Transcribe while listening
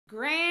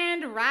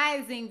Grand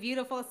Rising,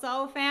 beautiful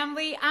soul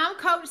family. I'm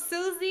Coach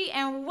Susie,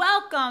 and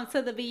welcome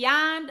to the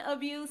Beyond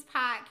Abuse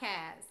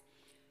podcast.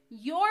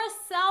 Your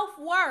self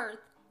worth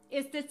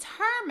is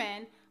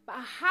determined by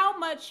how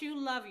much you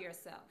love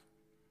yourself.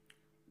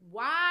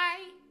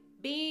 Why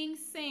being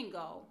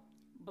single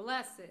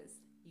blesses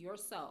your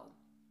soul.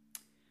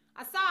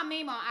 I saw a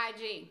meme on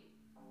IG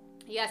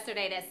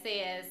yesterday that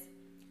says,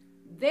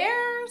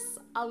 there's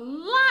a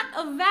lot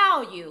of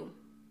value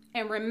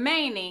in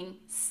remaining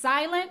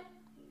silent,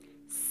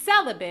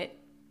 celibate,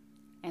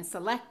 and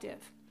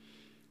selective.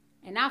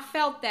 And I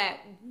felt that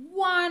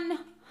 100%.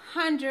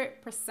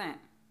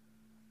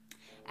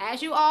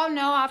 As you all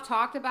know, I've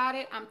talked about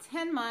it. I'm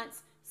 10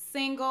 months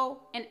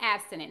single and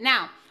abstinent.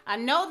 Now, I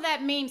know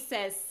that meme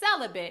says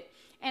celibate,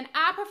 and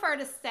I prefer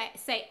to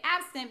say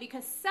abstinent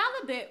because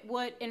celibate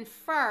would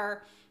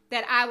infer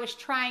that I was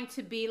trying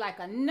to be like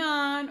a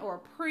nun or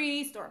a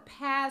priest or a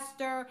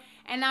pastor,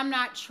 and I'm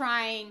not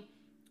trying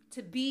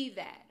to be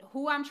that.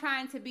 Who I'm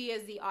trying to be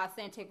is the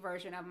authentic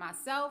version of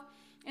myself.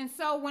 And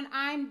so when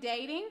I'm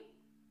dating,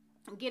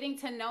 getting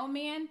to know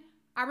men,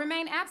 I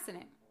remain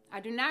abstinent.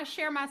 I do not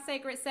share my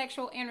sacred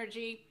sexual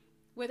energy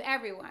with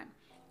everyone.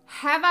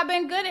 Have I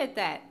been good at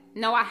that?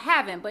 No, I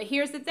haven't. But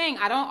here's the thing.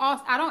 I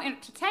don't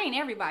entertain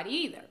everybody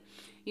either.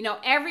 You know,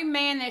 every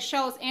man that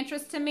shows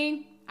interest to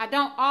me, I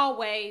don't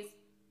always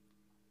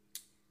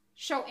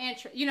show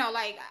interest. You know,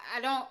 like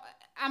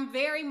I'm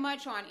very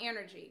much on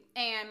energy.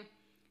 And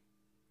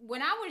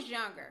when I was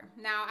younger,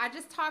 now I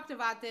just talked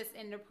about this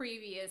in the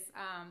previous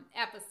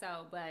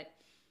episode, but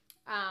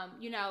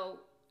you know,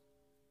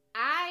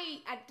 I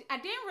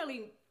didn't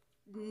really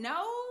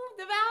know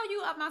the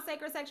value of my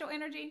sacred sexual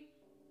energy.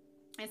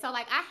 And so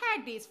like I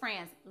had these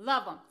friends,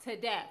 love them to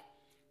death.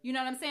 You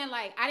know what I'm saying?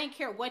 Like I didn't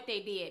care what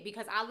they did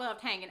because I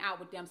loved hanging out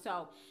with them.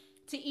 So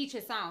to each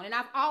his own. And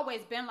I've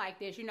always been like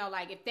this, you know,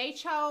 like if they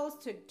chose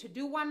to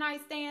do one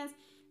night stands,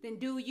 then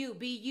do you,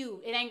 be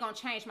you. It ain't gonna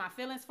change my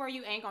feelings for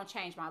you. It ain't gonna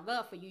change my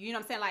love for you. You know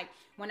what I'm saying? Like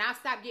when I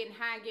stopped getting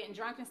high and getting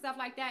drunk and stuff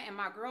like that, and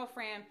my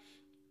girlfriend,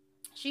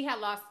 she had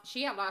lost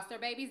her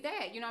baby's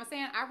dad. You know what I'm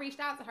saying? I reached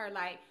out to her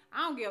like, I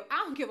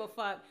don't give a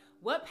fuck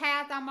what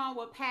path I'm on,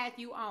 what path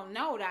you on.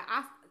 No, that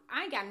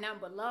I ain't got nothing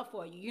but love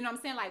for you. You know what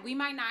I'm saying? Like we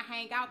might not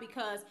hang out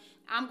because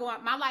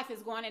my life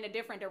is going in a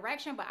different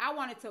direction, but I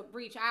wanted to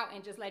reach out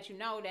and just let you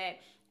know that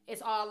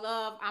it's all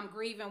love. I'm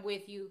grieving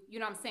with you. You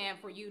know what I'm saying?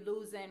 For you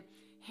losing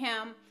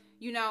him,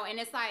 you know, and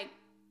it's like,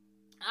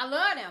 I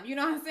love them, you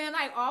know what I'm saying?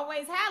 Like,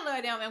 always have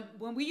loved them. And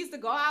when we used to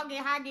go out,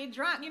 get high, get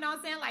drunk, you know what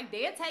I'm saying? Like,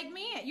 they'd take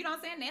me in, you know what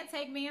I'm saying? They'd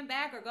take me in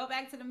back or go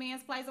back to the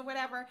men's place or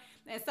whatever.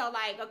 And so,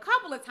 like, a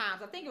couple of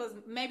times, I think it was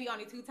maybe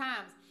only 2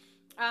 times,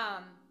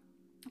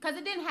 because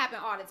it didn't happen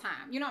all the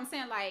time. You know what I'm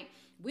saying? Like,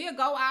 we'll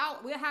go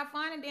out, we'll have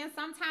fun, and then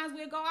sometimes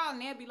we'll go out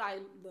and they'll be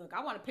like, look,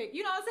 I want to pick,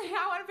 you know what I'm saying?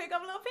 I want to pick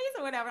up a little piece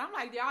or whatever. I'm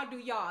like, y'all do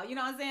y'all, you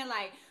know what I'm saying?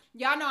 Like,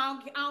 y'all know I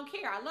don't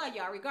care. I love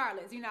y'all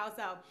regardless, you know?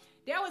 So,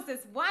 there was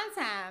this one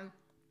time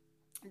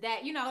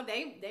that, you know,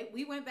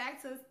 we went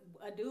back to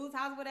a dude's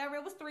house, whatever.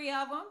 It was 3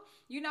 of them,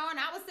 you know, and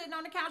I was sitting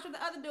on the couch with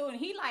the other dude, and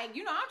he like,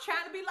 you know, I'm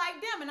trying to be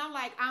like them. And I'm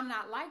like, I'm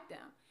not like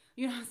them.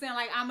 You know what I'm saying?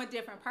 Like, I'm a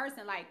different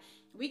person. Like,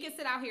 we can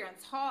sit out here and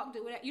talk,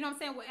 do whatever, you know what I'm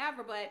saying?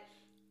 Whatever, but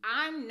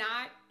I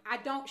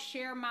don't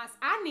share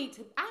I need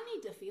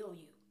to feel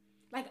you.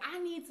 Like, I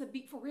need to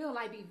be, for real,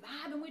 like, be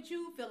vibing with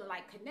you, feeling,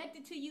 like,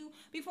 connected to you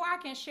before I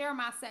can share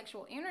my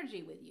sexual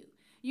energy with you.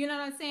 You know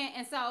what I'm saying?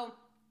 And so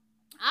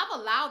I've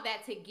allowed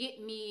that to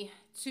get me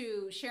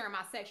to share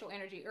my sexual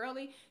energy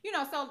early. You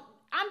know, so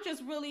I'm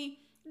just really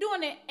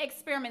doing an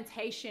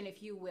experimentation,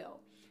 if you will,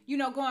 you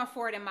know, going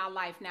forward in my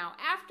life now.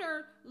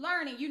 After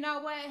learning, you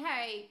know what,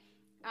 hey,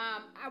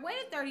 I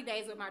waited 30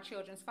 days with my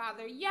children's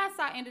father. Yes,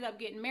 I ended up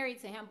getting married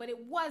to him, but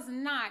it was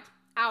not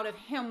out of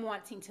him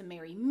wanting to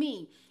marry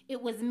me.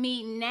 It was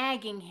me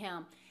nagging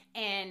him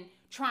and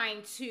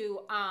trying to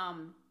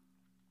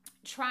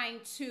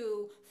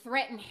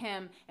threaten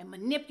him and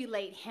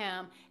manipulate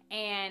him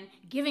and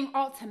giving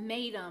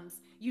ultimatums,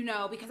 you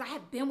know, because I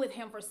had been with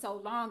him for so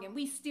long and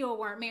we still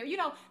weren't married, you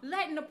know,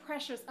 letting the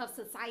pressures of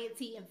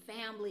society and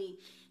family,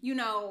 you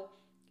know,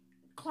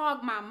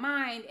 clog my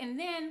mind. And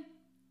then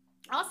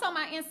also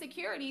my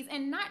insecurities,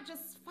 and not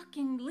just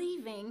fucking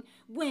leaving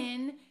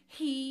when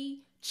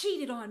he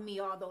cheated on me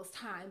all those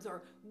times,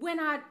 or when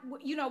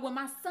when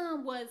my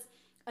son was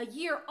a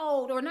year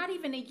old, or not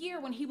even a year,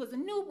 when he was a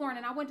newborn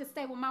and I went to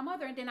stay with my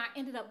mother and then I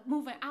ended up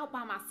moving out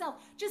by myself.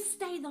 Just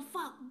stay the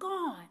fuck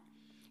gone.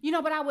 You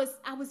know, but I was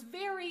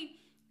very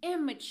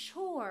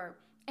immature,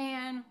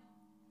 and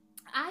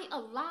I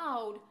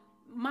allowed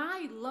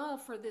my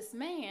love for this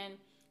man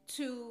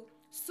to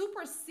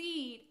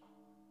supersede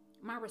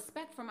my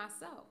respect for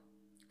myself,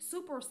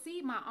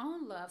 supersede my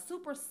own love,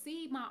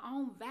 supersede my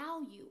own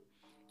value.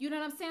 You know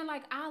what I'm saying?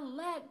 Like, I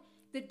let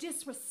the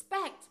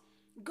disrespect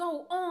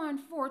go on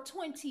for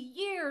 20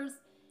 years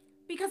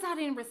because I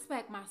didn't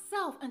respect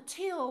myself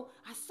until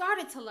I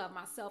started to love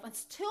myself,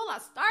 until I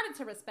started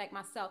to respect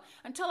myself,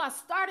 until I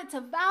started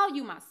to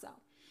value myself.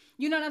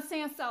 You know what I'm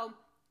saying? So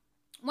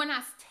When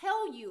I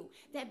tell you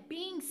that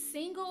being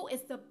single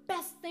is the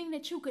best thing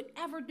that you could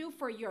ever do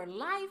for your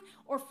life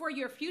or for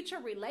your future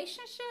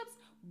relationships,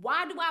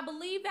 why do I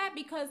believe that?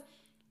 Because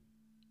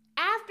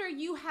after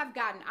you have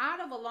gotten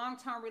out of a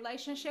long-term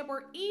relationship,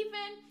 or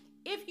even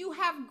if you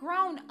have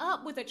grown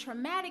up with a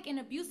traumatic and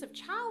abusive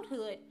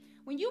childhood,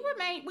 when you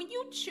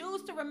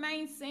choose to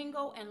remain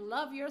single and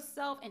love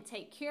yourself and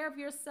take care of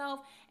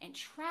yourself and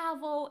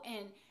travel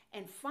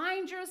and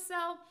find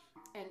yourself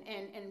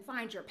and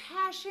find your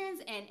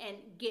passions and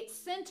get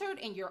centered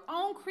in your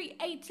own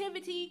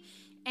creativity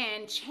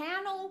and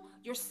channel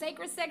your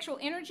sacred sexual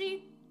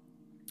energy,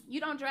 you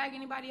don't drag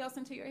anybody else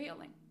into your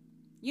healing.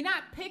 You're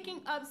not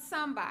picking up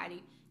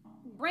somebody,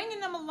 bringing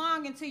them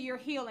along into your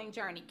healing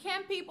journey.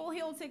 Can people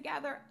heal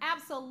together?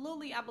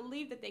 Absolutely. I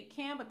believe that they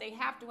can, but they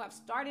have to have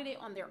started it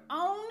on their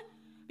own,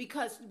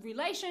 because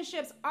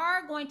relationships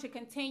are going to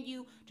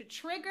continue to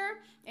trigger,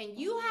 and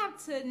you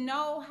have to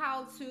know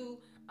how to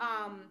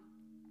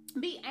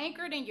be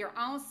anchored in your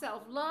own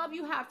self-love.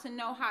 You have to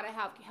know how to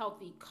have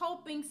healthy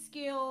coping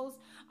skills,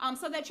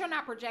 so that you're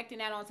not projecting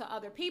that onto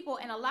other people.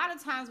 And a lot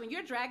of times when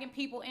you're dragging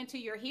people into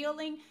your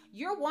healing,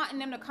 you're wanting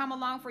them to come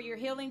along for your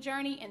healing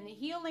journey. And the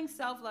healing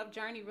self-love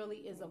journey really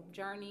is a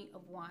journey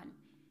of one.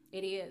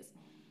 It is.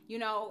 You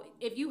know,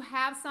 if you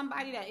have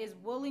somebody that is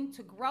willing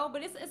to grow,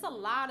 but it's a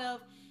lot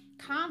of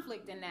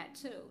conflict in that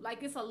too.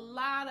 Like, it's a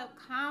lot of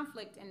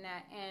conflict in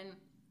that. And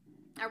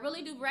I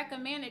really do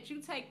recommend that you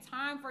take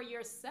time for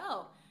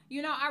yourself.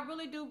 You know, I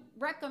really do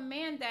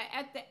recommend that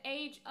at the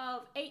age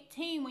of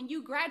 18, when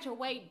you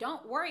graduate,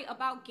 don't worry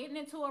about getting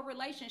into a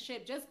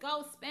relationship. Just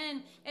go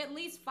spend at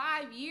least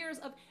 5 years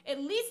of, at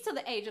least to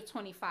the age of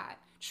 25,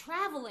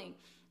 traveling,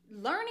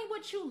 learning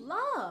what you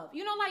love,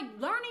 you know, like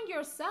learning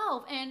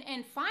yourself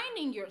and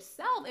finding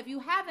yourself if you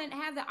haven't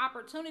had the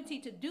opportunity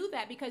to do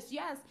that. Because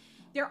yes,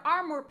 there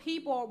are more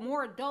people,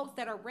 more adults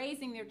that are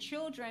raising their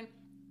children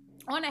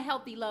on a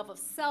healthy love of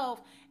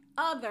self,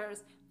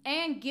 others,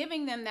 and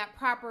giving them that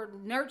proper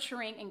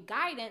nurturing and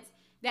guidance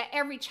that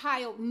every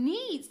child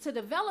needs to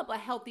develop a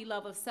healthy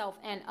love of self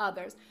and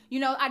others. You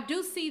know, I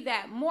do see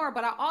that more,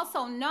 but I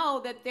also know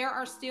that there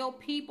are still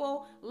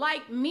people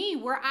like me,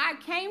 where I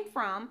came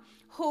from,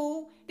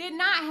 who did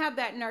not have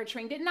that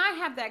nurturing, did not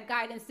have that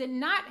guidance, did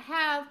not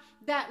have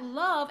that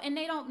love, and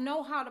they don't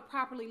know how to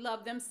properly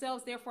love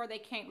themselves. Therefore, they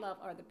can't love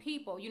other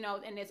people, you know,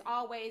 and it's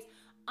always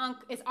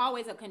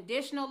a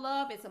conditional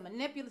love. It's a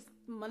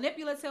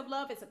manipulative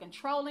love. It's a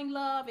controlling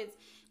love.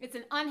 It's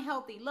an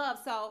unhealthy love.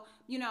 So,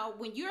 you know,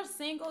 when you're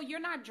single, you're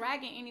not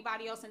dragging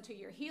anybody else into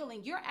your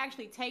healing. You're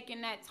actually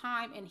taking that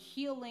time and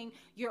healing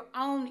your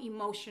own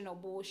emotional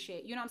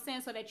bullshit. You know what I'm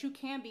saying? So that you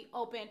can be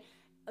open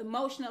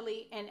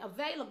emotionally and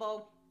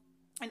available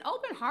and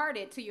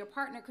open-hearted to your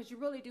partner, because you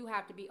really do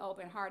have to be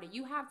open-hearted.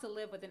 You have to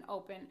live with an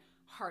open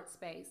heart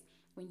space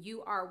when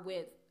you are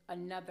with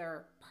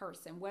another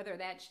person, whether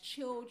that's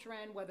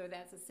children, whether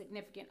that's a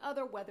significant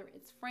other, whether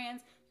it's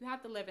friends. You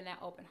have to live in that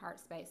open heart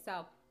space.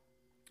 So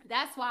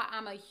that's why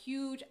I'm a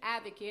huge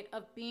advocate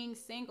of being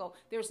single.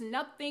 There's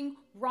nothing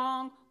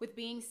wrong with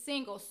being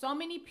single. So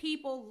many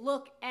people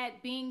look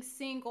at being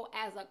single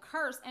as a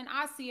curse, and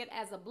I see it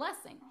as a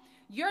blessing.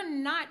 You're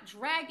not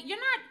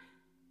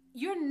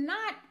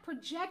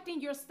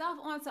projecting your stuff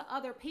onto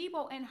other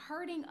people and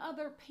hurting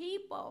other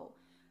people.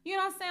 You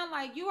know what I'm saying?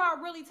 Like, you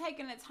are really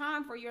taking the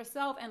time for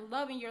yourself and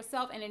loving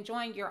yourself and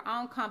enjoying your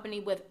own company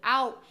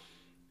without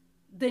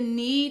the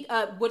need,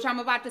 which I'm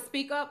about to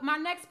speak up, my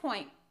next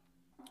point.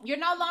 You're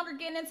no longer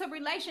getting into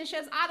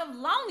relationships out of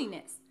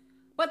loneliness,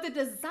 but the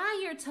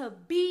desire to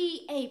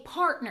be a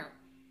partner,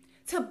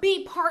 to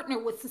be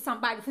partnered with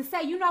somebody, to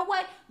say, you know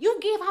what, you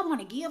give, I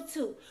want to give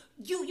to.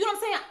 You know what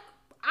I'm saying?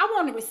 I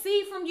want to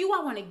receive from you.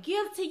 I want to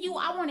give to you.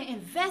 I want to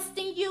invest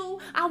in you.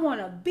 I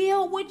want to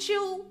build with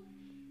you.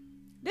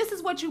 This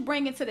is what you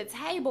bring into the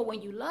table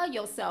when you love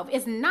yourself.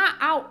 It's not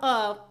out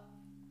of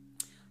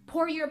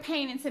pour your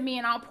pain into me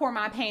and I'll pour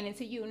my pain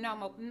into you.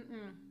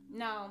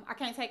 No, I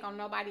can't take on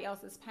nobody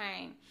else's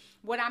pain.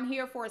 What I'm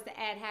here for is to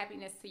add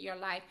happiness to your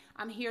life.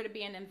 I'm here to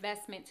be an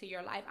investment to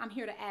your life. I'm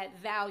here to add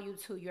value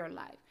to your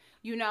life.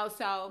 You know,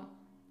 so,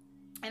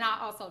 and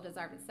I also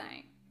deserve the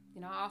same. You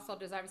know, I also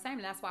deserve the same.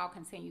 And that's why I'll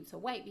continue to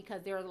wait,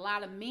 because there are a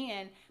lot of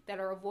men that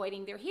are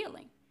avoiding their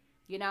healing.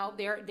 You know,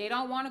 they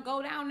don't want to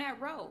go down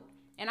that road.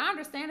 And I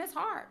understand it's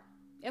hard.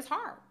 It's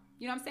hard.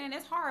 You know what I'm saying?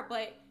 It's hard.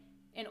 But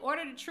in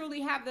order to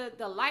truly have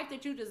the life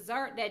that you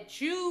deserve,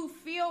 that you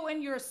feel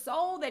in your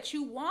soul that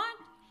you want,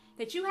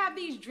 that you have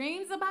these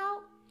dreams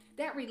about,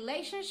 that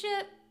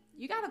relationship,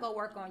 you got to go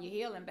work on your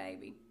healing,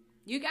 baby.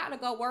 You got to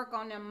go work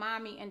on them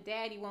mommy and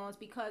daddy wounds,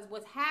 because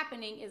what's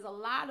happening is a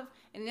lot of,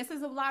 and this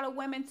is a lot of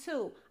women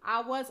too.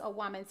 I was a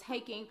woman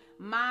taking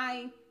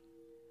my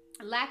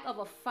lack of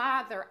a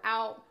father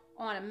out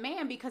on a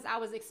man because I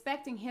was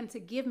expecting him to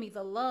give me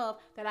the love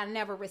that I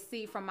never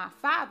received from my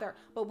father.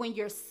 But when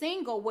you're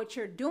single, what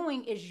you're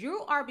doing is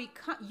you are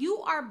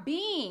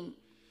being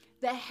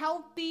the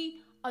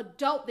healthy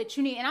adult that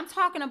you need. And I'm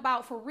talking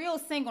about for real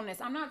singleness.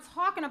 I'm not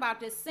talking about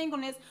this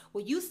singleness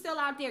where you still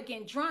out there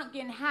getting drunk,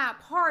 getting high,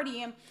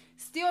 partying,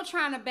 still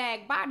trying to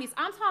bag bodies.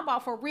 I'm talking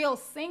about for real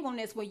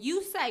singleness where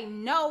you say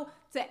no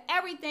to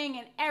everything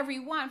and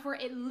everyone for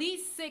at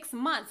least 6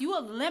 months. You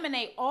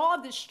eliminate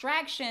all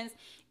distractions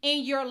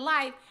in your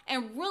life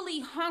and really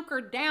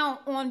hunker down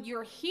on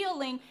your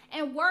healing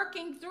and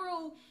working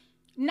through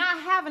not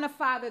having a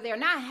father there,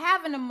 not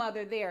having a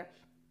mother there.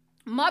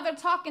 Mother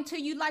talking to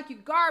you like you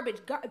garbage,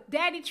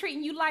 daddy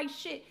treating you like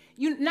shit,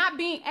 you not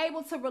being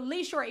able to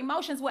release your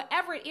emotions,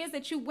 whatever it is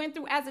that you went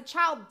through as a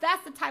child.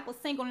 That's the type of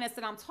singleness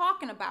that I'm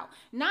talking about.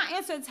 Not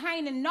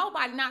entertaining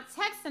nobody, not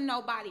texting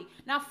nobody,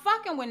 not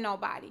fucking with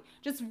nobody.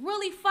 Just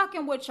really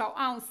fucking with your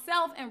own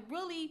self and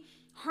really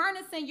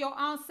harnessing your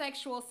own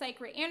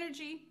sacred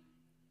energy,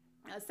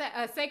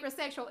 sacred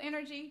sexual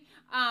energy,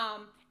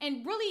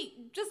 and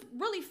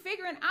really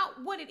figuring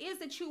out what it is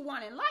that you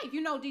want in life.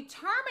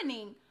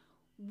 Determining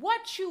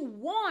what you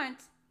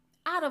want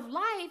out of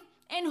life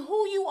and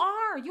who you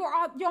are,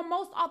 your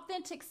most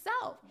authentic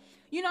self.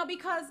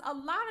 Because a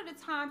lot of the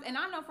times, and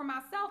I know for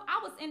myself, I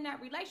was in that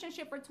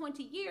relationship for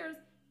 20 years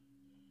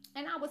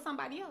and I was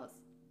somebody else.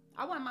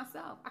 I wasn't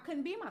myself. I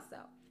couldn't be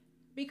myself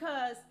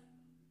because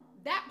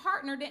that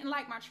partner didn't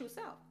like my true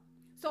self.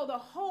 So the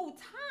whole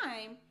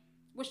time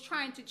was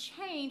trying to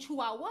change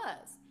who I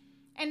was.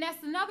 And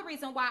that's another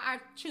reason why I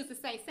choose to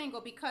stay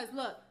single, because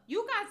look,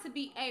 you got to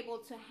be able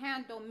to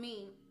handle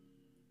me.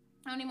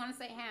 I don't even want to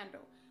say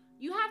handle.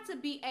 You have to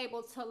be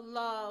able to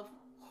love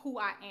who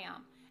I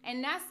am.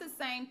 And that's the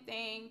same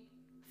thing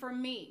for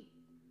me.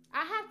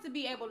 I have to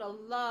be able to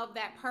love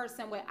that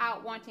person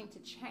without wanting to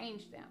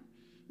change them.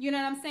 You know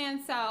what I'm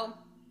saying? So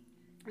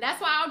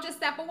that's why I'll just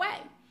step away.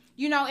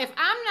 If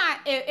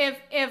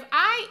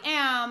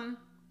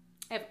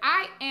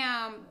I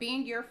am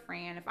being your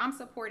friend, if I'm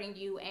supporting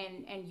you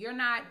and you're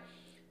not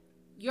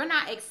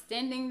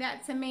extending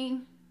that to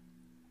me,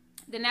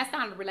 then that's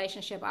not a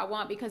relationship I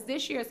want, because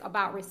this year is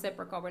about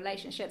reciprocal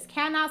relationships.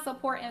 Can I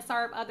support and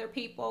serve other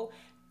people?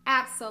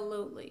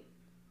 Absolutely.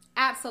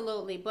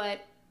 Absolutely. But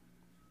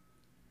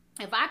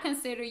if I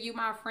consider you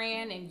my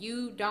friend and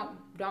you don't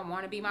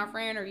want to be my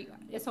friend,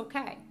 it's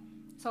okay.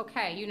 It's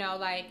okay.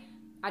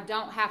 I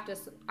don't have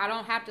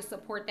to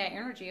support that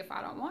energy if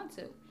I don't want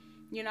to.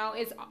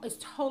 It's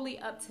totally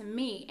up to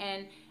me,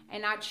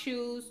 and I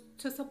choose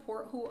to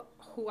support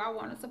who I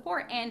want to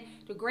support. And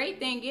the great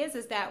thing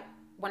is that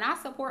when I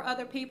support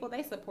other people,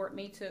 they support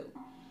me too.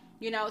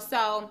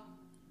 So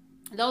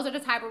those are the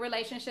type of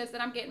relationships that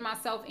I'm getting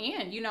myself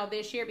in,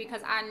 this year,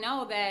 because I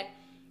know that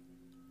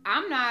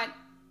I'm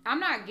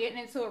not getting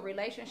into a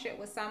relationship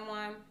with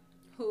someone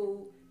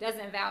who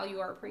doesn't value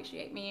or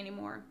appreciate me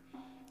anymore.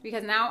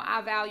 Because now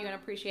I value and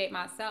appreciate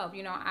myself.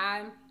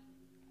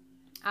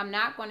 I'm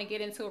not going to get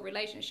into a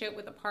relationship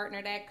with a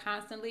partner that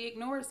constantly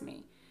ignores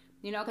me.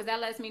 Because that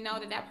lets me know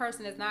that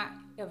person is not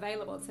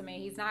available to me.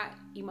 He's not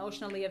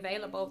emotionally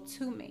available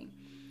to me.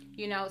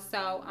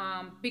 So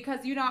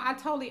because, I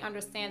totally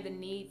understand the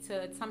need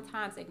to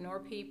sometimes ignore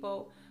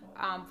people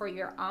for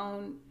your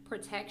own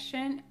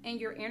protection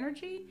and your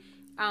energy.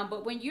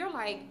 But when you're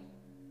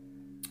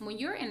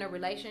in a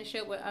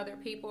relationship with other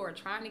people or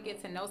trying to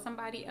get to know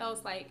somebody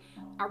else, I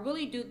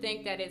really do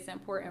think that it's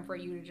important for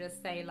you to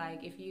just say,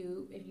 if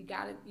you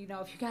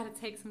gotta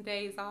take some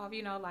days off,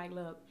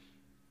 look,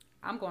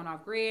 I'm going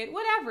off grid,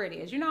 whatever it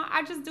is,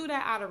 I just do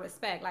that out of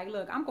respect.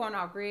 Look, I'm going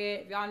off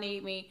grid. If y'all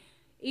need me,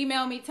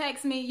 email me,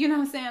 text me, you know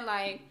what I'm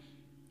saying?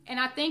 And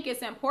I think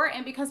it's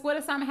important, because what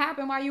if something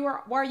happened while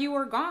you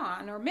were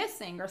gone or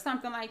missing or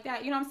something like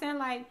that? You know what I'm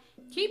saying?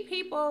 Keep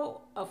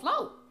people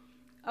afloat.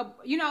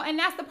 And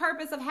that's the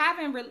purpose of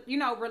having,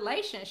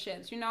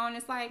 relationships, and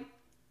it's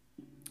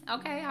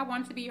okay, I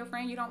want to be your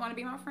friend. You don't want to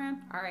be my friend?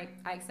 All right,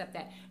 I accept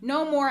that.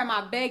 No more am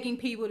I begging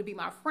people to be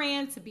my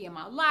friend, to be in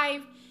my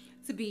life,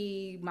 to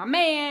be my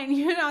man.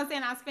 You know what I'm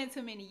saying? I spent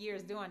too many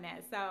years doing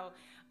that. So,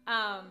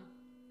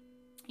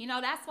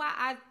 that's why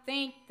I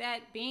think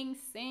that being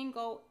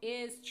single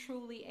is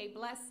truly a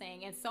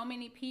blessing. And so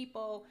many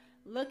people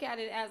look at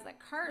it as a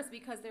curse,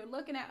 because they're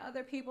looking at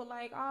other people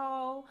like,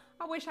 oh,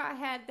 I wish I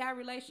had that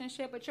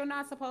relationship. But you're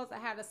not supposed to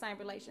have the same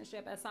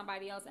relationship as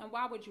somebody else. And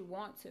why would you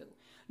want to?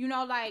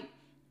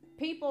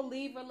 People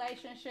leave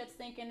relationships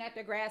thinking that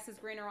the grass is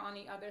greener on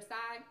the other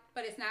side,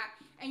 but it's not.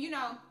 And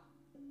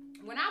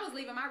when I was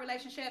leaving my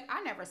relationship,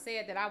 I never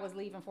said that I was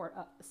leaving for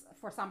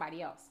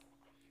somebody else.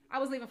 I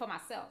was leaving for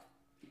myself.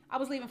 I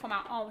was leaving for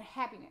my own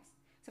happiness,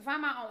 to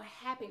find my own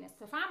happiness,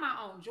 to find my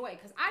own joy,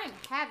 because I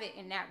didn't have it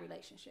in that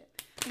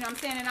relationship. You know what I'm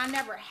saying? And I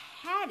never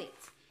had it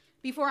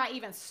before I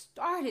even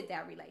started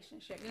that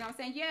relationship. You know what I'm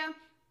saying? Yeah,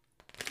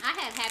 I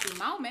had happy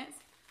moments,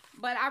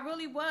 but I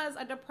really was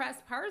a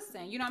depressed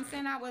person. You know what I'm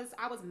saying? I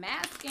was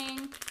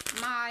masking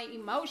my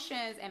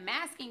emotions and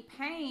masking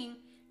pain,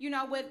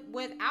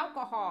 with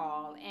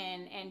alcohol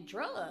and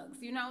drugs,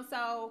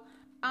 So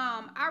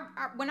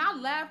when I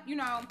left,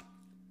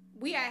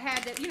 we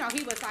had to,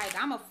 he was like,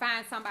 I'm gonna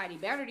find somebody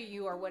better to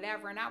you or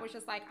whatever. And I was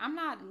just like, I'm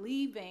not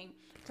leaving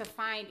to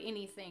find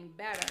anything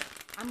better.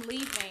 I'm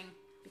leaving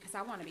because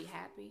I want to be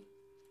happy.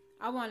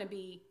 I want to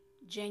be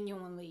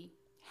genuinely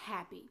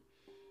happy,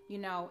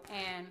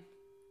 and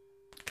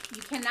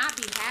you cannot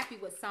be happy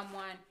with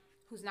someone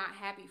who's not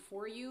happy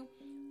for you,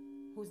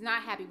 who's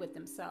not happy with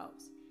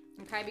themselves.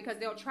 Okay, because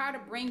they'll try to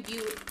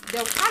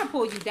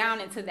pull you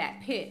down into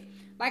that pit.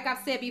 Like I've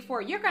said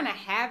before, you're going to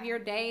have your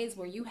days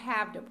where you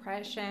have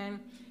depression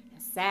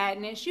and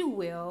sadness. You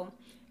will,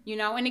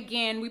 and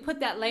again, we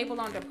put that label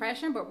on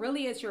depression, but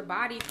really it's your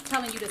body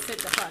telling you to sit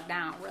the fuck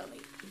down,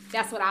 really.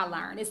 That's what I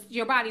learned. It's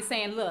your body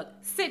saying, look,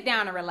 sit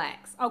down and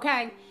relax,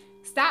 okay?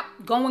 Stop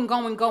going.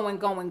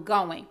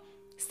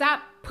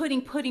 Stop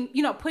putting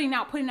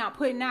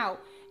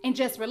out, and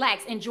just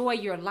relax. Enjoy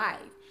your life.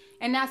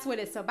 And that's what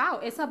it's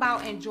about. It's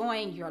about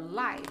enjoying your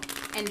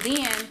life. And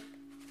then,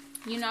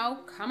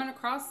 coming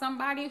across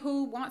somebody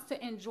who wants to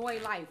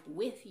enjoy life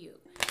with you.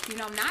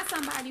 Not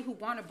somebody who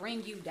want to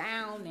bring you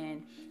down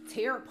and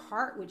tear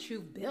apart what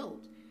you've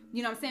built.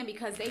 You know what I'm saying?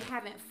 Because they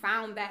haven't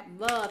found that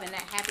love and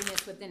that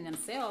happiness within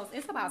themselves.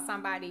 It's about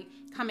somebody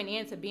coming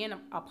in to being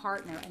a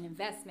partner, an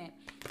investment,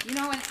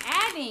 and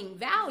adding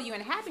value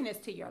and happiness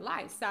to your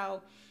life.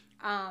 So,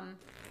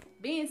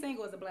 being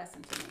single is a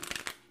blessing to me.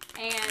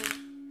 And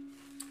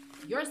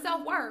your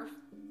self-worth,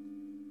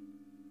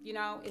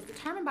 is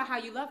determined by how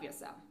you love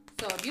yourself.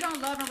 So if you don't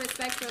love and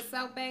respect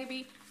yourself,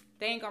 baby,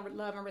 they ain't gonna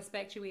love and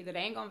respect you either. They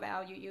ain't gonna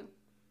value you.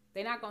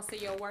 They're not gonna see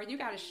your worth. You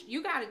gotta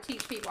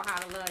teach people how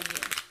to love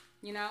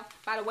you.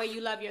 By the way you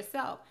love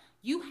yourself.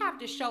 You have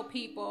to show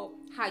people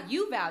how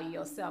you value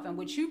yourself and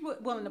what you're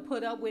willing to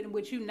put up with and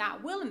what you're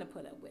not willing to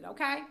put up with,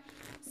 okay?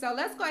 So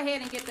let's go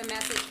ahead and get the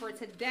message for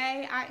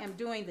today. I am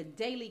doing the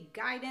daily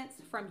guidance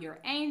from your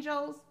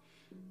angels.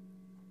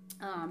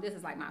 This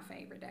is like my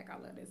favorite deck. I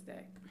love this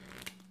deck.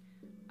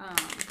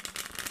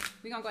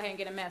 We're going to go ahead and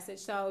get a message.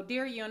 So,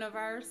 dear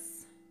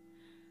universe,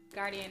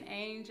 guardian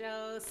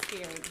angels,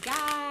 spirit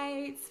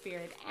guides,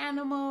 spirit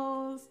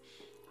animals,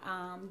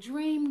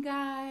 dream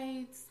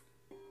guides,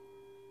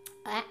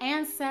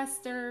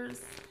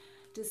 ancestors,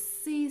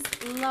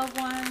 deceased loved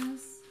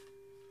ones,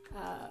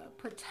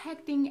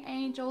 protecting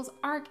angels,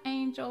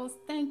 archangels.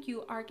 Thank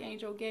you,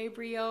 Archangel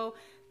Gabriel,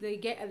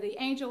 the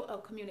angel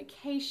of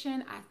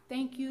communication. I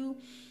thank you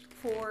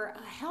for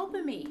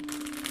helping me,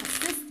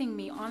 assisting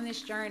me on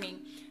this journey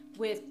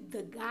with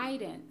the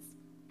guidance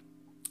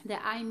that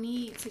I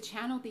need to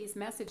channel these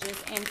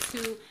messages and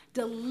to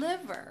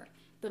deliver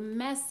the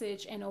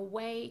message in a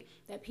way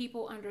that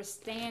people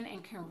understand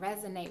and can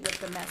resonate with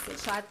the message.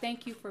 So I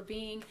thank you for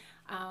being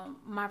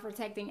my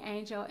protecting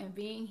angel and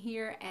being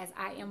here as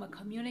I am a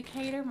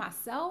communicator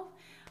myself.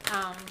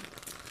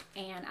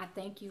 And I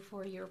thank you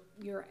for your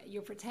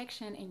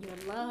protection and your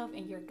love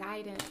and your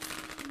guidance.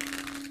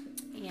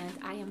 And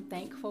I am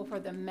thankful for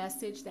the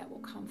message that will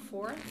come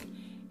forth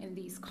in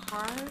these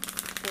cards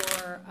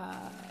for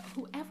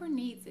whoever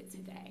needs it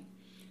today.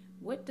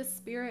 What does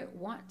Spirit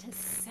want to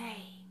say?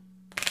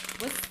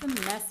 What's the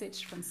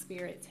message from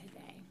Spirit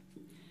today?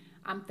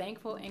 I'm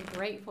thankful and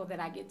grateful that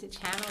I get to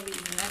channel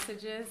these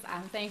messages.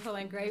 I'm thankful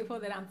and grateful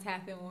that I'm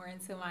tapping more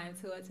into my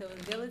intuitive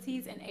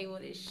abilities and able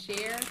to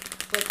share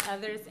with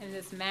others in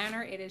this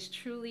manner. It is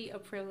truly a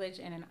privilege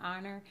and an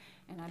honor,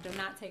 and I do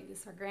not take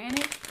this for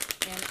granted.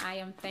 And I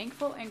am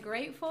thankful and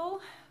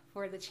grateful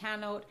for the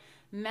channeled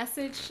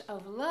message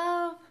of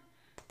love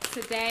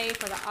today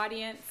for the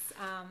audience.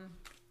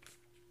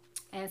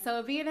 And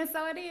so be it and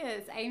so it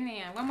is.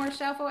 Amen. One more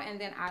shuffle and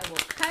then I will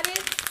cut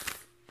it.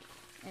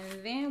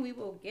 And then we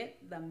will get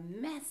the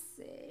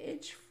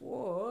message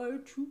for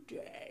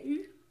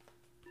today.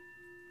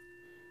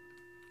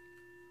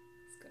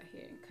 Let's go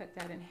ahead and cut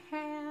that in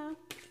half.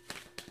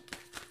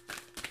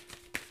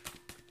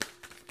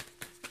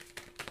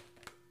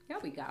 There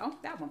we go.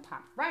 That one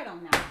popped right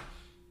on now.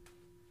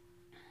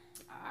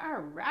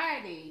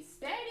 Alrighty.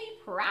 Steady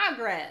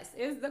progress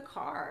is the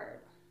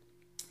card.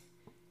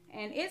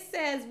 And it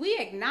says, we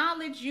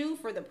acknowledge you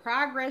for the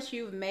progress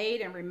you've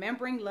made, and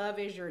remembering love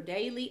is your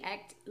daily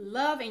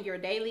love and your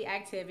daily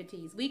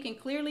activities. We can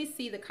clearly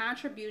see the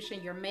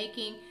contribution you're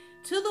making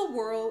to the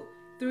world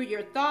through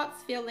your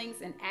thoughts,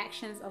 feelings, and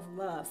actions of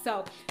love.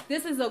 So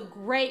this is a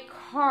great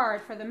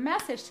card for the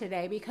message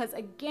today, because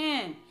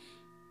again,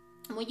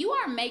 when you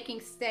are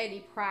making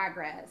steady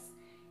progress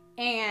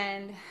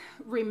and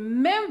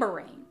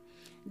remembering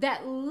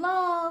that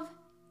love,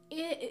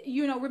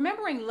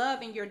 remembering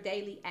love in your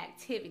daily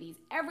activities,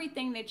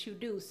 everything that you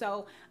do.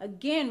 So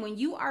again, when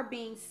you are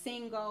being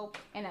single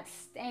and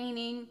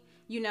abstaining,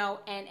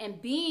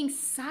 and being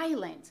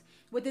silent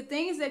with the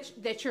things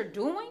that you're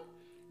doing,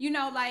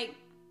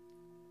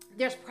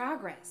 there's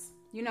progress.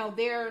 You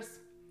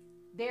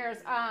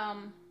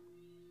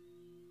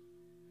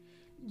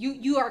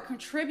are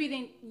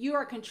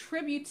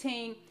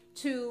contributing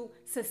to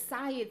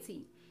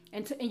society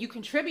and you're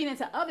contributing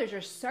to others.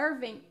 You're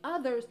serving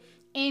others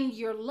in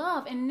your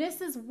love. And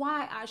this is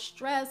why I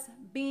stress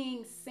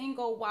being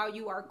single while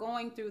you are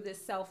going through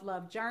this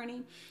self-love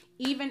journey,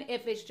 even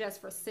if it's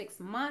just for 6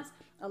 months,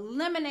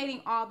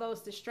 eliminating all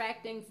those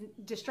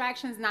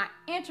distractions, not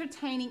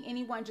entertaining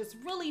anyone, just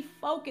really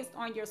focused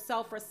on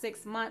yourself for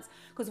 6 months.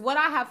 Because what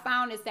I have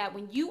found is that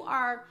when you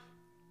are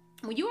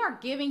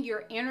giving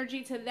your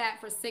energy to that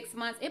for 6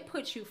 months, it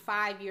puts you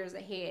 5 years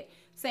ahead.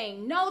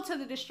 Saying no to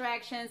the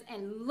distractions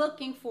and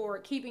looking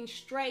forward, keeping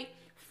straight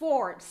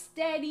forward,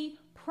 steady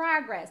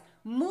progress,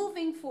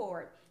 moving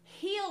forward,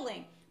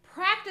 healing,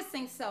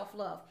 practicing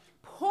self-love,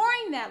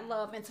 pouring that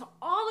love into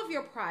all of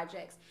your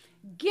projects,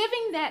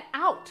 giving that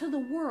out to the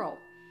world.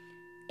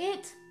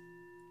 It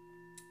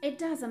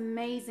does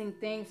amazing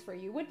things for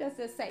you. What does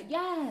this say?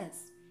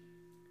 Yes.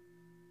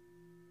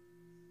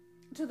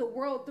 To the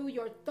world through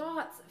your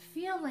thoughts,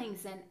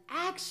 feelings, and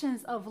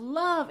actions of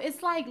love.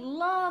 It's like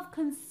love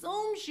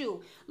consumes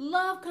you.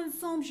 Love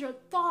consumes your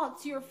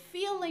thoughts, your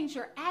feelings,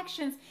 your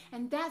actions,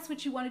 and that's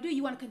what you want to do.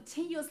 You want to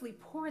continuously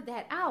pour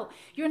that out.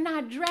 You're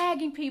not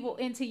dragging people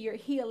into your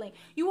healing.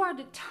 You are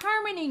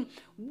determining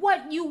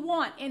what you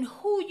want and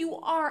who you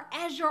are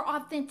as your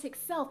authentic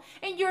self,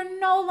 and you're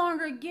no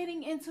longer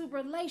getting into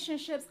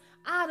relationships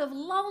out of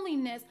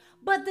loneliness,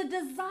 but the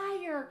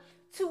desire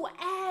to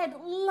add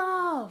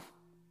love.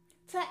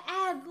 To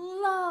add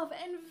love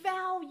and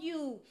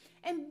value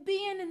and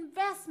be an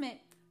investment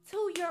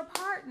to your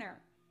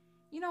partner.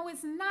 You know,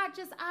 it's not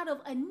just out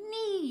of a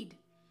need.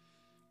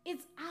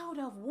 It's out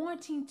of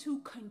wanting to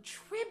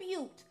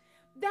contribute.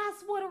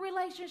 That's what a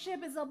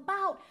relationship is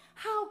about.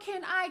 How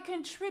can I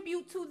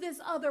contribute to this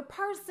other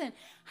person?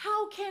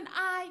 How can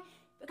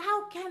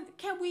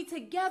we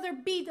together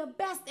be the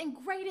best and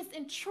greatest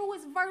and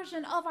truest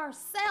version of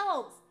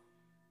ourselves?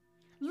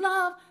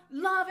 Love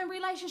in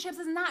relationships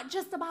is not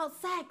just about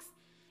sex.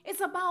 It's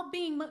about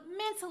being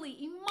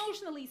mentally,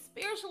 emotionally,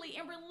 spiritually,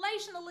 and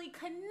relationally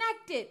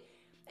connected.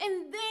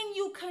 And then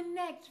you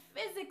connect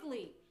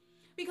physically.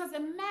 Because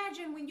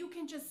imagine when you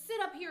can just sit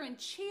up here and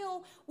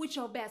chill with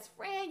your best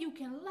friend. You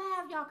can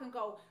laugh. Y'all can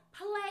go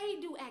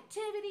play, do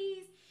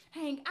activities,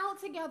 hang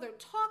out together,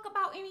 talk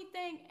about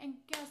anything. And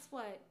guess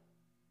what?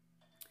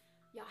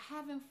 Y'all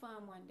having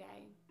fun one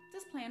day,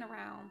 just playing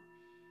around.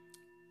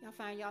 Y'all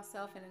find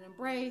yourself in an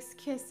embrace,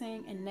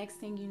 kissing, and next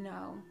thing you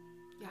know,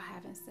 y'all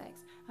having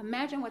sex.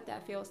 Imagine what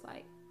that feels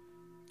like.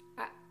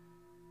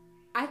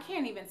 I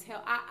can't even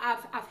tell.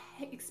 I've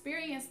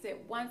experienced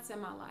it once in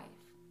my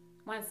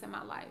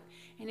life,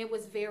 and it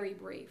was very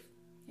brief.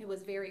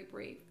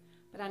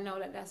 But I know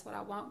that that's what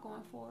I want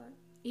going forward.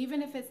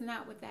 Even if it's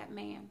not with that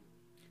man,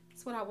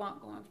 it's what I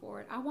want going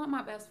forward. I want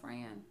my best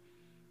friend.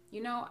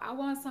 You know, I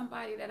want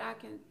somebody that I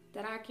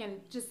can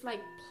just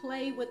like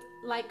play with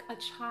like a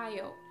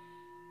child.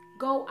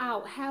 Go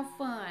out, have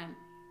fun.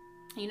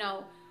 You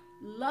know,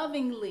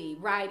 lovingly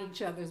ride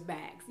each other's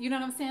backs. You know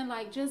what I'm saying?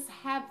 Like just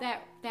have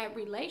that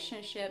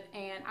relationship.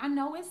 And I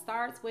know it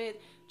starts with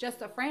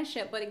just a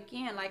friendship, but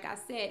again, like I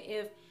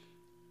said,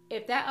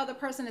 if that other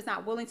person is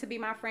not willing to be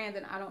my friend,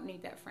 then I don't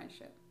need that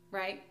friendship,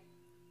 right?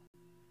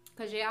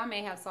 Because yeah, I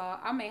may have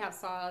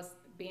saw us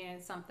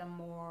being something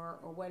more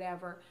or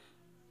whatever,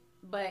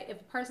 but if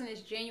a person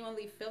is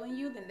genuinely feeling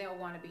you, then they'll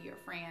want to be your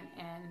friend.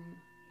 And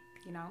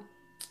you know,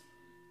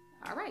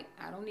 all right,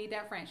 I don't need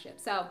that friendship.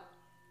 So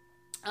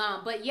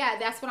but yeah,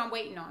 that's what I'm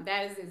waiting on.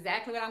 That is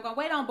exactly what I'm going to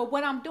wait on. But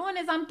what I'm doing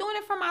is I'm doing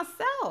it for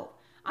myself.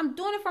 I'm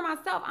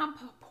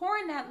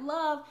pouring that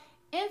love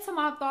into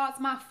my thoughts,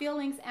 my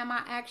feelings, and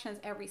my actions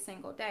every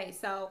single day.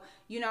 So,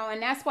 you know,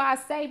 and that's why I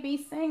say be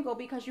single,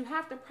 because you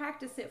have to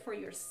practice it for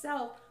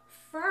yourself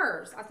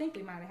first. I think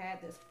we might have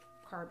had this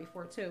card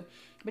before too.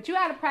 But you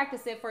got to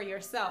practice it for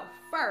yourself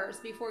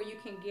first before you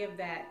can give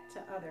that to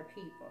other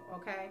people,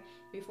 okay?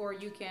 Before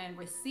you can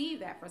receive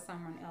that for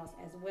someone else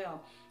as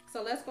well.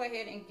 So let's go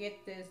ahead and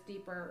get this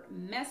deeper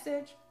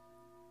message.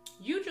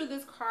 You drew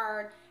this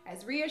card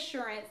as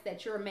reassurance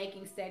that you're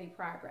making steady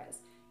progress.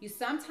 You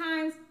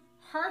sometimes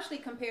harshly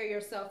compare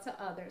yourself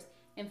to others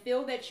and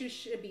feel that you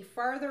should be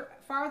farther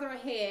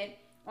ahead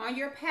on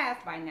your path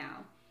by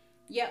now.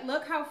 Yet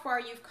look how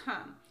far you've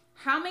come,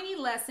 how many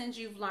lessons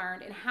you've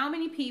learned, and how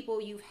many people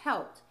you've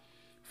helped.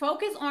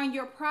 Focus on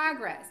your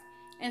progress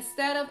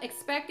instead of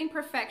expecting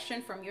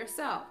perfection from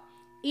yourself.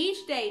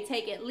 Each day,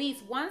 take at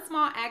least one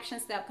small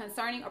action step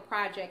concerning a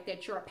project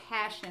that you're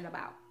passionate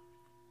about.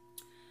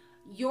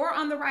 You're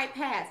on the right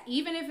path,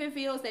 even if it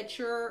feels that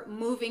you're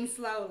moving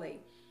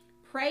slowly.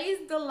 Praise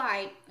the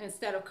light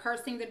instead of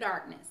cursing the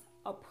darkness.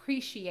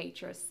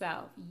 Appreciate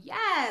yourself.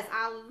 Yes,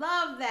 I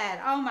love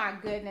that. Oh my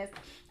goodness.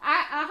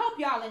 I hope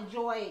y'all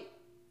enjoyed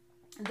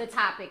the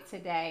topic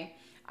today.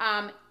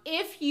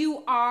 If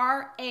you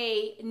are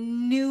a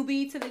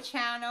newbie to the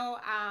channel,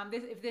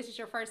 if this is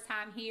your first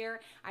time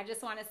here, I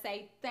just want to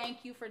say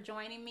thank you for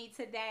joining me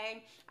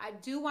today. I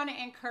do want to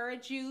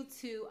encourage you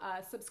to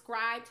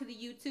subscribe to the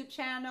YouTube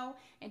channel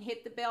and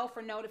hit the bell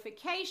for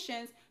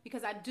notifications,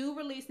 because I do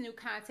release new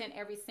content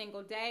every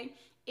single day.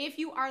 If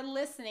you are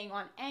listening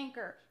on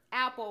Anchor,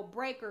 Apple,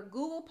 Breaker,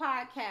 Google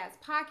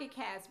Podcasts, Pocket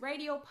Casts,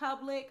 Radio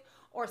Public,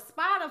 or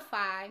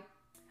Spotify,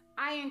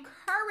 I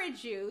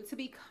encourage you to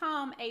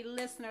become a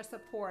listener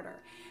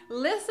supporter.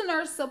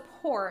 Listener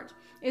support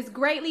is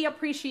greatly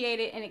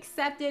appreciated and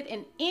accepted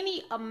in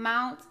any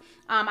amount.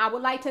 I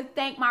would like to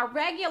thank my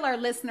regular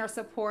listener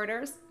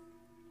supporters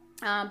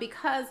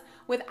because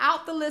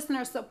without the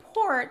listener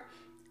support,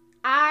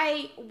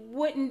 I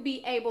wouldn't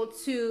be able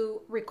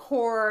to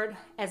record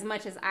as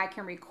much as I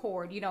can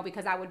record,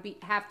 because I would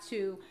have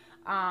to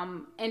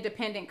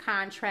independent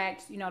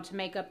contracts, to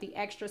make up the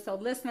extra. So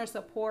listener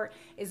support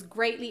is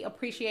greatly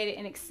appreciated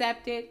and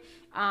accepted.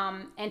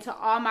 And to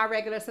all my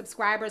regular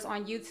subscribers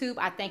on YouTube,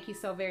 I thank you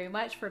so very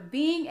much for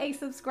being a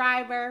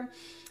subscriber.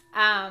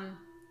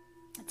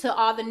 To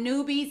all the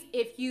newbies,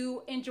 if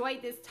you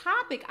enjoyed this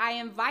topic, I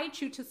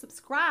invite you to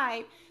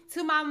subscribe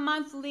to my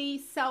monthly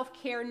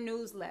self-care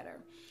newsletter.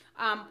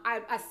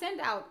 I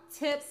send out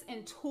tips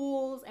and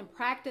tools and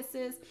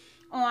practices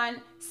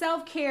on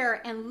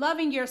self-care and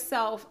loving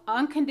yourself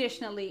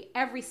unconditionally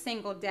every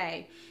single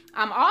day.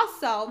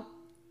 Also,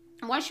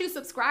 once you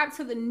subscribe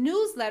to the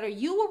newsletter,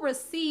 you will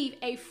receive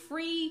a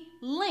free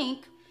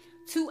link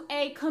to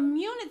a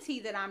community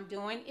that I'm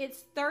doing.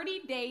 It's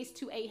 30 days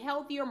to a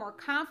healthier, more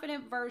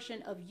confident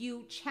version of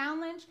you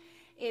challenge.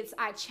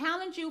 I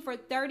challenge you for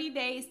 30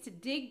 days to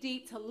dig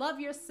deep, to love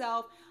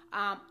yourself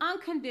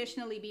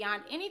unconditionally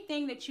beyond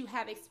anything that you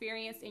have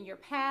experienced in your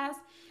past.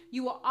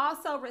 You will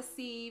also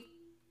receive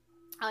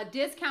a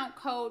discount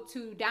code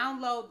to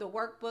download the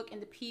workbook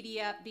and the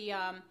PDF, the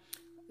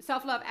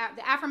self-love,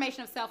 the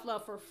affirmation of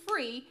self-love for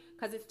free,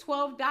 because it's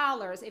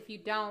 $12 if you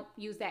don't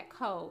use that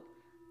code.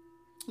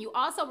 You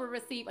also will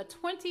receive a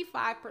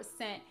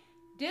 25%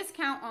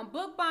 discount on the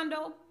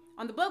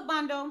book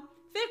bundle,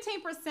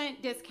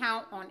 15%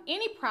 discount on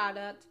any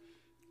product.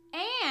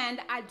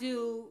 And I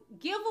do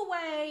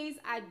giveaways,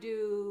 I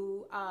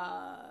do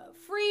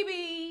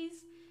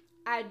freebies,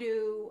 I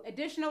do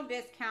additional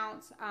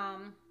discounts.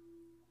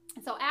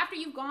 So after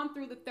you've gone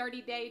through the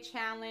 30-day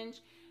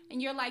challenge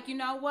and you're like, you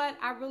know what,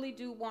 I really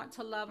do want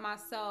to love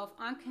myself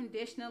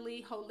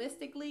unconditionally,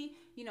 holistically,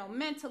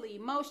 mentally,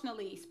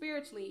 emotionally,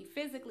 spiritually,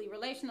 physically,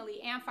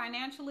 relationally, and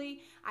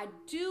financially, I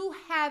do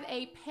have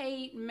a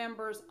paid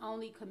members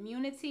only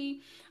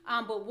community.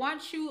 But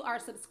once you are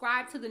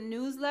subscribed to the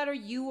newsletter,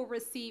 you will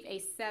receive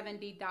a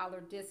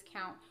 $70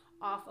 discount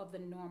off of the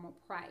normal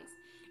price.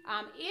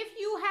 If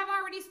you have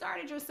already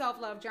started your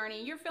self-love journey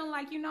and you're feeling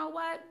like, you know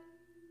what,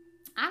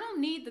 I don't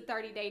need the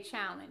 30-day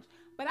challenge,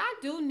 but I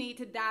do need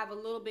to dive a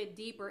little bit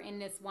deeper in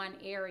this one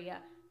area,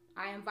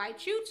 I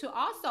invite you to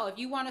also, if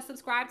you want to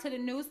subscribe to the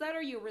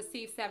newsletter, you'll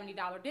receive $70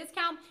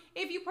 discount.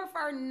 If you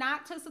prefer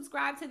not to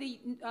subscribe to the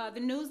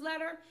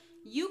newsletter,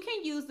 you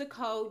can use the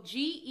code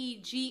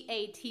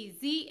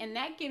GEGATZ, and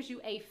that gives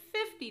you a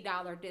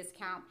 $50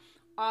 discount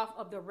off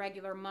of the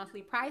regular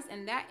monthly price,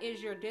 and that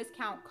is your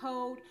discount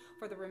code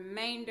for the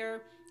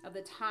remainder of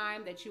the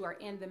time that you are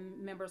in the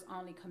members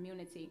only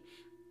community.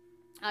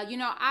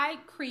 I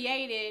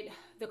created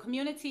the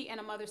community and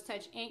A Mother's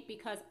Touch Inc.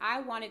 because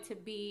I wanted to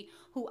be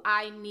who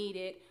I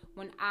needed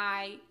when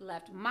I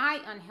left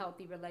my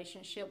unhealthy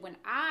relationship, when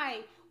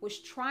I was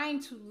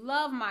trying to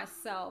love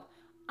myself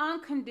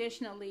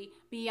unconditionally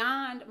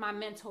beyond my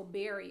mental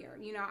barrier.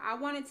 I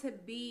wanted to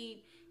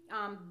be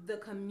the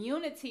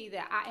community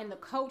and the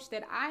coach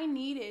that I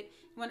needed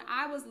when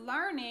I was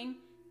learning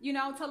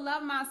to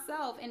love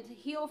myself and to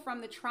heal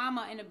from the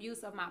trauma and abuse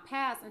of my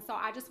past. And so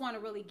I just want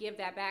to really give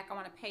that back. I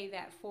want to pay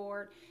that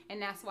forward.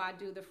 And that's why I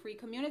do the free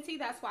community.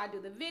 That's why I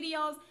do the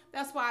videos.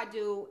 That's why I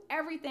do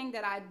everything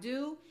that I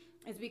do,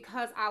 is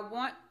because I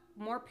want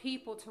more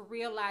people to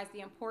realize the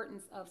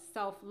importance of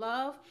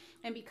self-love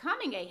and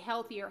becoming a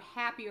healthier,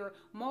 happier,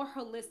 more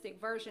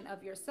holistic version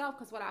of yourself.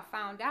 Because what I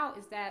found out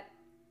is that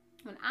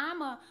when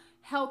I'm a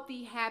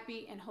healthy,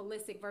 happy, and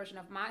holistic version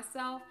of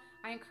myself,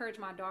 I encourage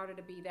my daughter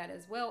to be that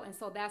as well. And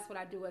so that's what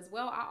I do as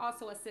well. I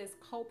also assist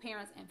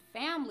co-parents and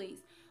families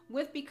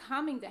with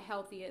becoming the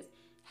healthiest,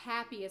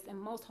 happiest, and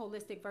most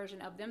holistic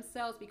version of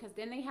themselves, because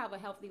then they have a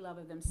healthy love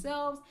of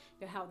themselves,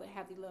 they'll have the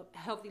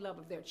healthy love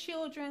of their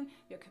children,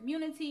 their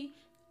community,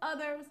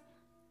 others,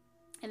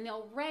 and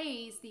they'll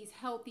raise these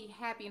healthy,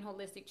 happy, and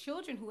holistic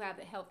children who have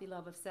the healthy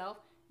love of self,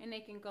 and they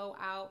can go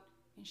out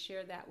and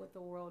share that with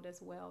the world as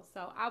well.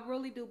 So I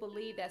really do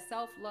believe that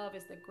self-love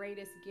is the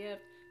greatest gift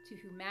to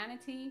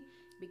humanity,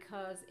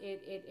 because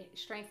it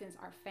strengthens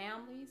our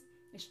families.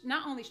 It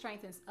not only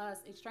strengthens us,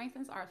 it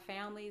strengthens our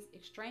families,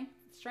 it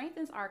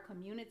strengthens our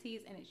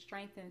communities, and it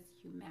strengthens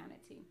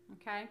humanity.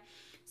 Okay,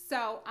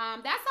 so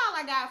that's all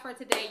I got for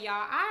today,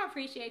 y'all. I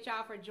appreciate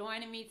y'all for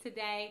joining me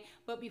today.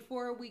 But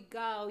before we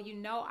go,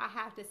 I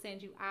have to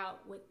send you out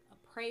with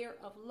a prayer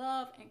of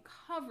love and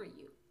cover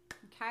you.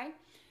 Okay,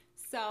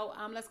 so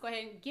let's go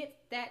ahead and get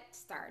that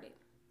started.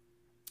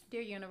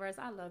 Dear universe,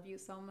 I love you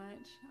so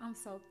much. I'm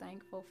so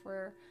thankful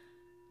for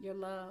your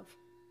love,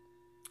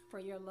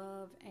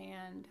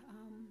 and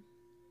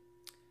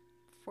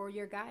for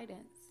your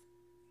guidance,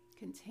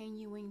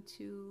 continuing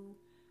to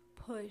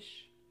push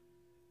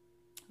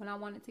when I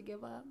wanted to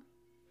give up.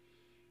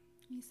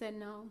 You said,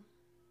 no,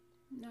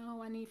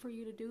 I need for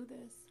you to do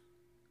this.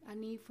 I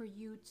need for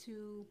you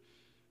to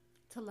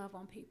to love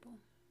on people.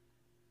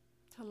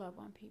 To love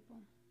on people.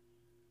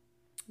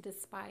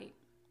 Despite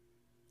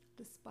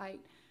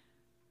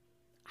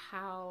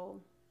how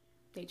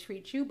they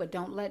treat you, but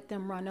don't let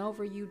them run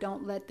over you.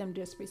 Don't let them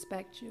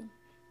disrespect you.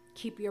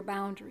 Keep your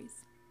boundaries.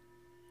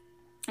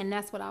 And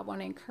that's what I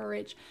want to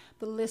encourage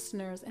the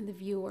listeners and the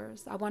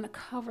viewers. I want to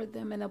cover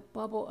them in a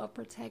bubble of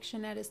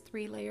protection that is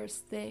 3 layers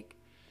thick,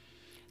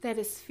 that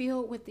is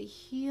filled with the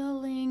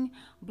healing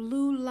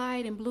blue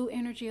light and blue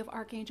energy of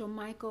Archangel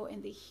Michael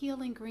and the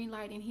healing green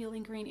light and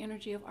healing green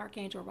energy of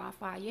Archangel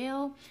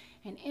Raphael.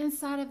 And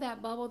inside of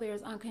that bubble,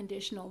 there's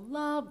unconditional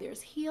love,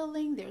 there's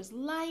healing, there's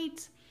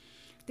light,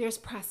 there's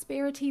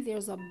prosperity,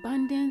 there's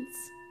abundance.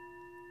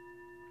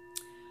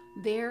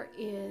 There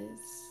is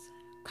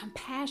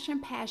compassion,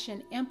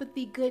 passion,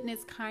 empathy,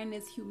 goodness,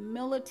 kindness,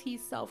 humility,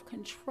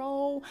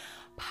 self-control,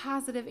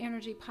 positive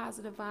energy,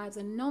 positive vibes,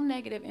 and no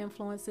negative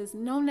influences,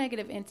 no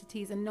negative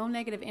entities, and no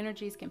negative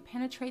energies can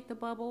penetrate the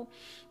bubble.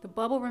 The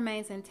bubble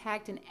remains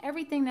intact, and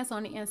everything that's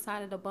on the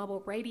inside of the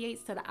bubble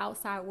radiates to the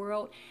outside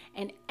world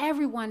and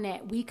everyone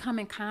that we come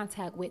in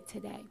contact with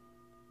today.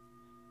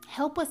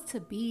 Help us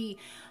to be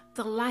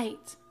the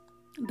light,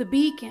 the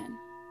beacon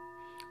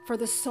for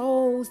the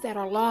souls that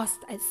are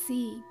lost at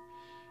sea,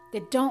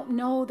 that don't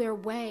know their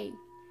way.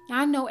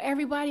 I know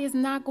everybody is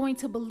not going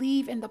to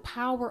believe in the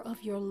power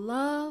of your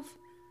love,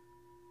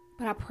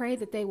 but I pray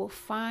that they will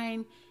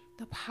find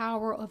the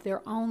power of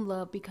their own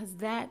love, because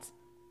that's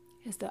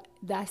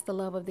the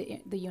love of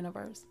the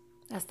universe.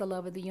 That's the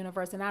love of the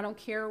universe. And I don't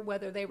care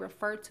whether they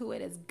refer to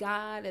it as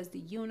God, as the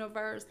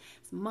universe,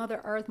 as Mother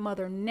Earth,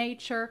 Mother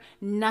Nature,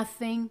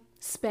 nothing,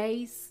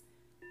 space,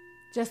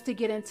 just to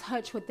get in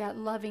touch with that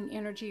loving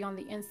energy on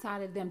the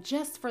inside of them,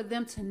 just for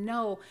them to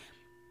know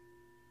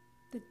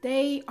that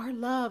they are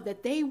loved,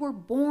 that they were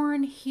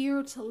born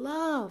here to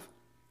love.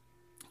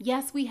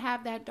 Yes, we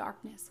have that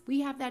darkness.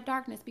 We have that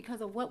darkness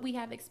because of what we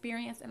have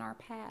experienced in our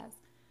past.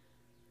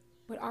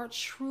 But our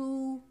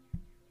true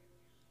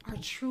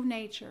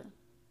nature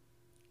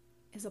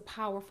is a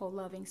powerful,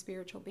 loving,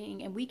 spiritual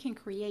being. And we can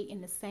create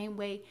in the same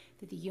way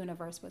that the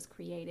universe was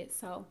created.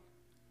 So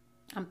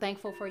I'm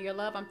thankful for your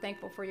love. I'm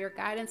thankful for your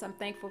guidance. I'm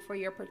thankful for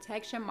your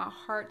protection. My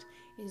heart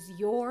is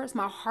yours.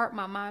 My heart,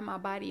 my mind, my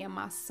body, and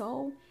my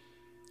soul.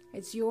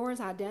 It's yours.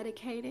 I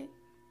dedicate it.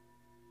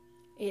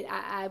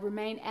 I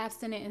remain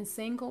abstinent and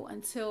single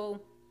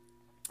until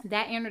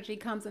that energy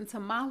comes into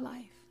my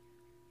life.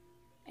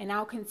 And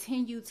I'll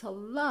continue to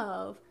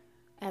love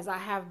as I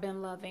have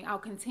been loving. I'll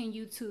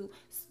continue to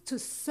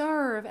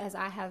serve as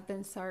I have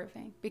been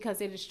serving,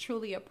 because it is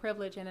truly a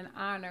privilege and an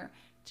honor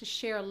to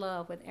share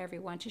love with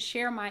everyone, to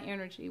share my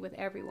energy with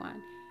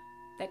everyone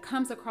that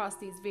comes across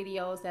these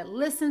videos, that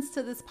listens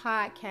to this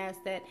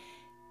podcast, that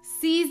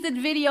sees the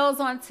videos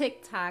on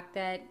TikTok,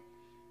 that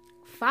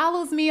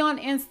follows me on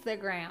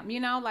Instagram. You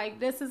know, like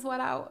this is what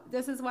I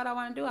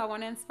want to do. I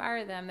want to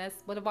inspire them. That's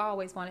what I've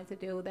always wanted to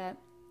do. That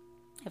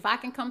if I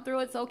can come through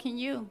it, so can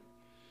you.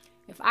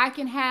 If I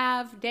can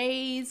have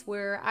days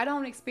where I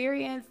don't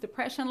experience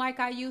depression like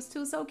I used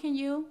to, so can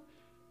you.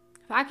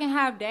 If I can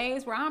have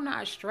days where I'm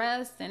not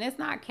stressed and it's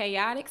not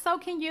chaotic, so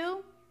can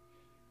you.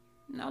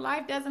 You know,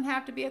 life doesn't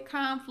have to be a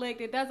conflict.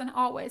 It doesn't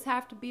always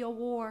have to be a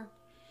war.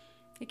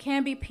 It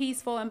can be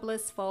peaceful and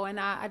blissful, and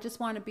I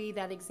just want to be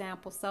that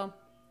example. So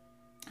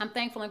I'm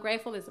thankful and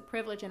grateful. It's a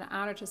privilege and an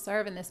honor to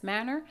serve in this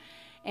manner.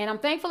 And I'm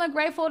thankful and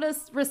grateful to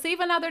receive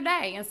another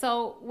day. And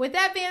so with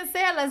that being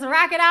said, let's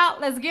rock it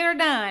out. Let's get her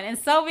done. And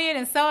so be it,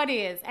 and so it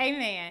is.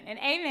 Amen and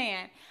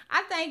amen.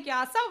 I thank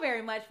y'all so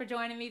very much for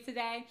joining me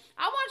today.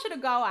 I want you to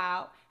go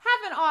out.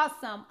 Have an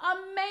awesome,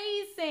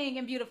 amazing,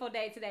 and beautiful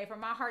day today. From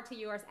my heart to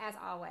yours, as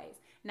always.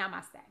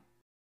 Namaste.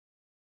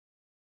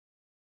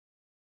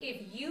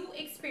 If you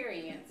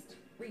experienced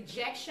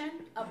rejection,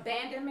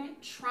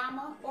 abandonment,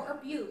 trauma, or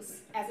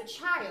abuse as a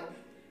child,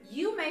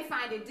 you may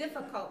find it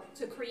difficult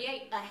to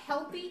create a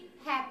healthy,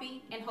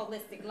 happy, and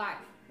holistic life.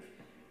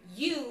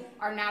 You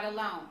are not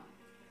alone.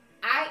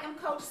 I am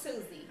Coach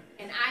Susie,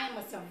 and I am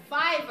a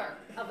survivor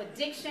of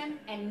addiction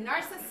and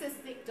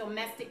narcissistic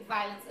domestic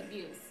violence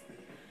abuse.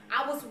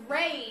 I was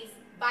raised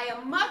by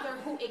a mother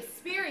who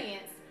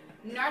experienced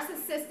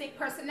narcissistic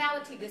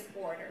personality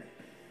disorder,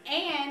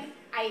 and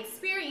I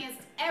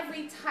experienced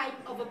every type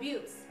of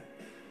abuse.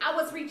 I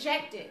was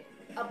rejected,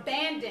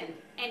 abandoned,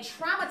 and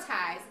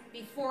traumatized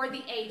before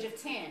the age of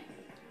 10.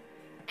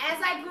 As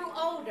I grew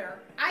older,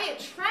 I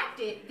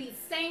attracted these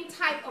same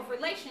type of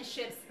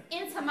relationships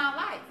into my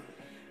life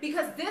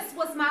because this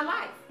was my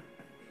life.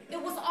 It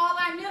was all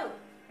I knew,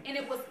 and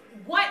it was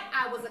what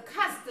I was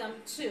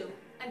accustomed to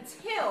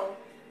until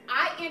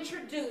I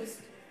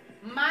introduced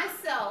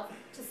myself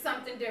to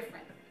something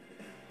different.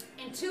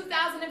 In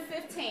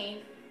 2015,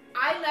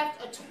 I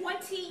left a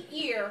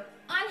 20-year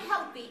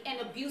unhealthy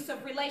and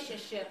abusive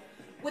relationship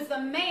with a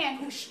man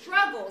who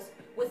struggles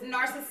with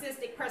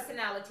narcissistic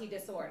personality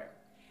disorder.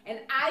 And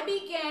I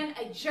began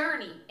a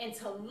journey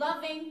into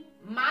loving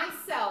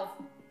myself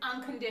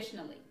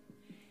unconditionally.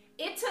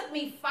 It took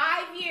me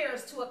 5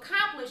 years to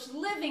accomplish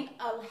living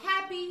a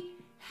happy,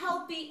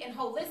 healthy, and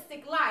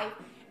holistic life,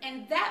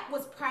 And that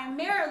was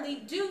primarily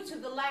due to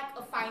the lack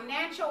of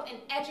financial and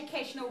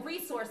educational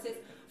resources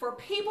for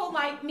people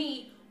like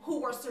me who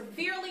were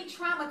severely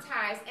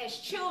traumatized as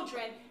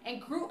children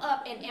and grew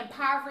up in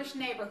impoverished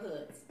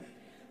neighborhoods.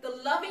 The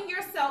Loving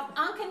Yourself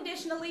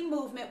Unconditionally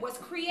movement was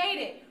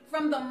created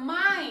from the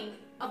mind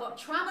of a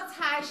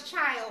traumatized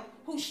child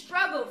who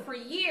struggled for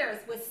years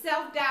with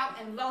self-doubt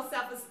and low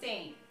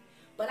self-esteem.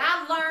 But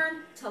I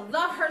learned to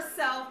love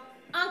herself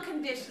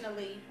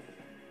unconditionally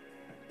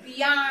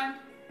beyond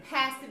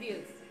past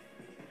abuse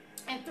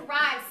and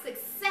thrive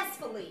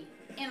successfully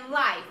in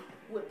life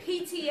with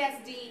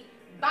PTSD,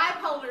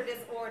 bipolar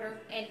disorder,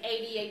 and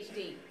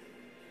ADHD.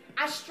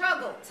 I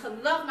struggled to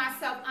love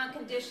myself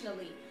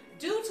unconditionally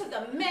due to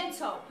the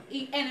mental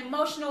and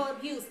emotional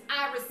abuse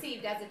I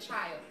received as a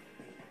child.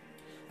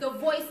 The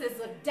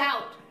voices of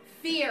doubt,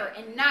 fear,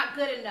 and not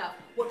good enough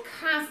would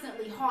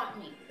constantly haunt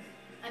me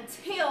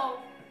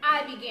until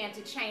I began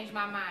to change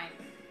my mind.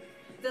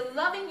 The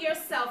Loving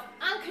Yourself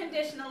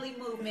Unconditionally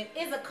movement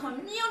is a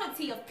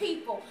community of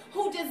people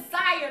who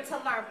desire to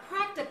learn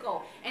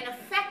practical and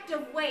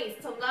effective ways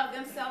to love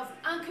themselves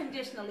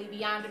unconditionally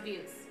beyond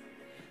abuse.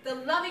 The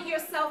Loving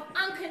Yourself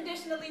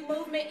Unconditionally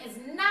movement is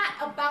not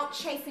about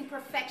chasing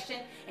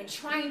perfection and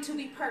trying to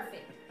be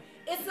perfect.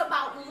 It's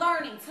about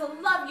learning to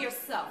love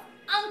yourself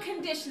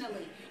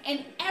unconditionally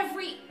in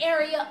every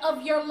area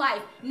of your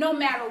life, no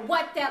matter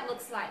what that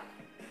looks like.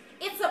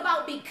 It's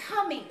about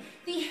becoming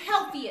the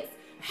healthiest,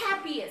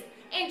 happiest,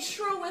 and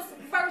truest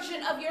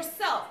version of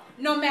yourself,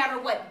 no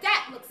matter what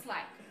that looks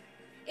like.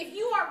 If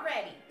you are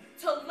ready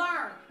to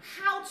learn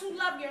how to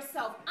love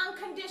yourself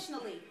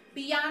unconditionally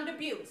beyond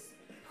abuse,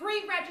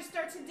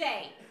 pre-register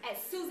today at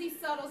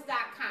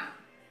SusieSuttles.com.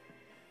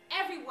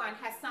 Everyone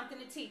has something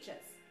to teach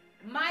us.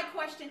 My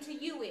question to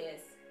you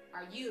is,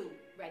 are you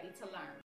ready to learn?